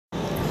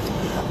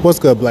What's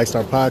good, Black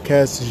Star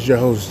Podcast? This is your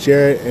host,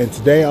 Jared, and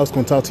today I was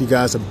going to talk to you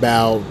guys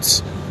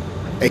about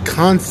a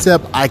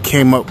concept I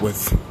came up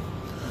with.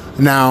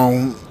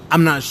 Now,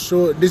 I'm not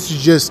sure. This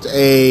is just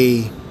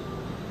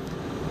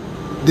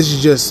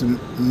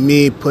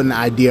me putting an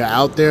idea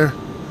out there,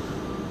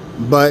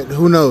 but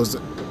who knows?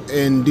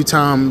 In due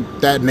time,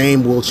 that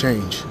name will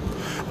change.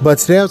 But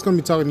today I was going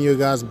to be talking to you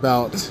guys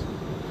about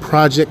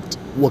Project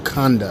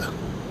Wakanda.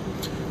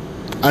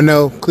 I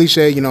know,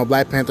 cliche,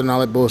 Black Panther and all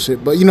that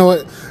bullshit, but you know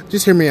what?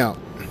 Just hear me out.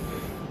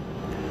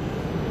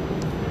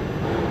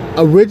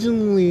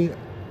 Originally,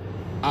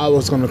 I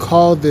was going to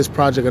call this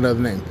project another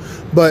name,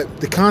 but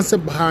the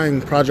concept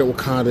behind Project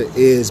Wakanda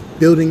is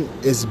building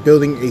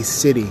a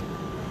city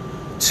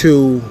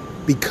to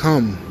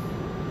become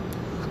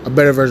a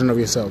better version of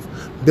yourself.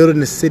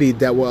 Building a city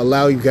that will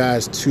allow you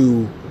guys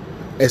to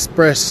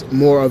express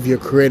more of your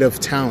creative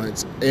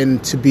talents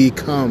and to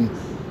become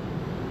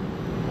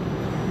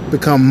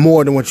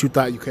more than what you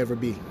thought you could ever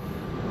be.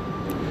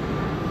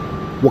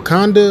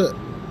 Wakanda,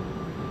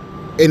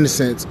 in a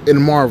sense,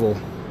 in Marvel,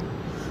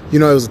 it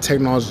was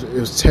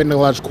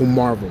technological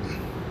marvel.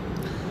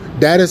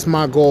 That is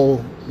my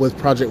goal with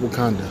Project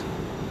Wakanda.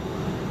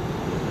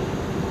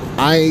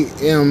 I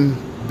am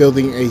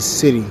building a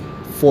city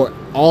for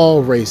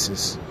all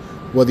races,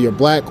 whether you're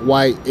black,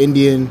 white,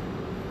 Indian,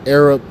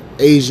 Arab,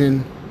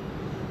 Asian,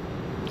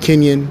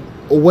 Kenyan,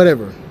 or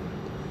whatever.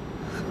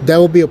 That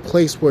will be a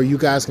place where you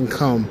guys can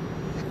come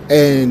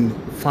and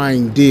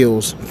find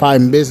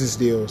business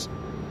deals,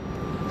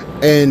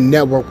 and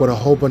network with a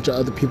whole bunch of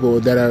other people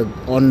that are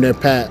on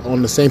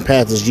the same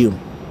path as you.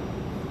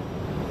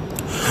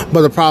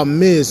 But the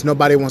problem is,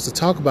 nobody wants to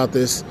talk about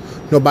this.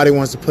 Nobody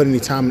wants to put any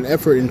time and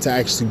effort into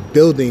actually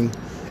building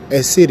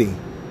a city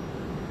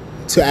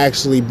to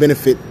actually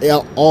benefit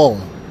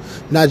all,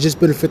 not just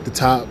benefit the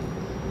top,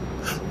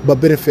 but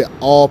benefit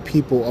all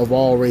people of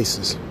all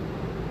races.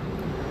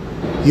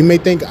 You may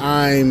think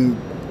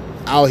I'm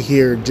out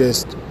here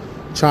just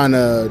trying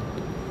to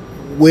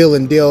wheel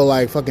and deal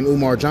like fucking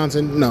Umar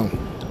Johnson. No.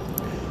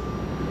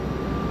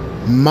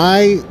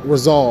 My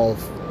resolve,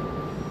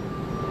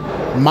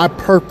 my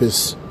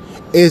purpose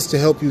is to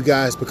help you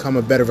guys become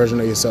a better version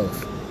of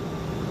yourself.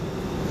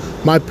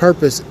 My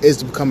purpose is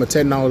to become a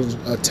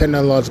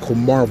technological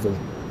marvel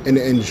in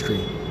the industry.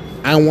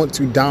 I want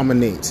to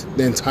dominate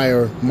the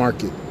entire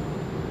market.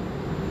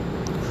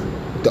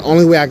 The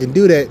only way I can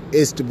do that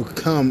is to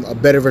become a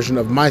better version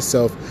of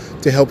myself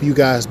to help you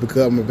guys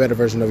become a better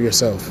version of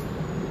yourself.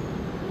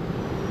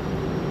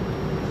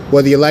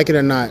 Whether you like it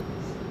or not,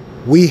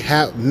 we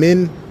have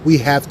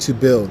to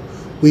build.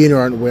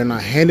 We're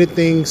not handed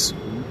things.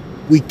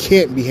 We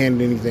can't be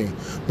handed anything,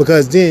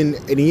 because then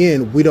in the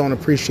end we don't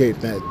appreciate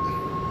that.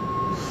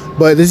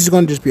 But this is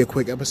going to just be a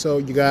quick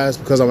episode, you guys,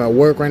 because I'm at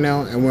work right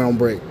now and we're on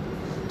break.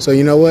 So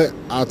you know what?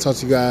 I'll talk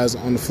to you guys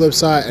on the flip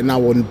side, and I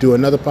will do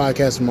another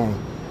podcast tomorrow.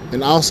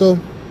 And also,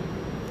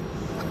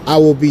 I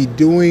will be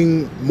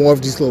doing more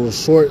of these little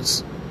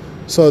shorts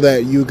so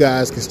that you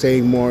guys can stay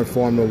more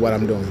informed of what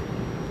I'm doing.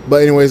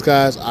 But anyways,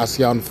 guys, I'll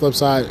see y'all on the flip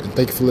side, and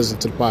thank you for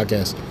listening to the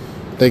podcast.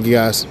 Thank you,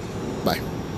 guys. Bye.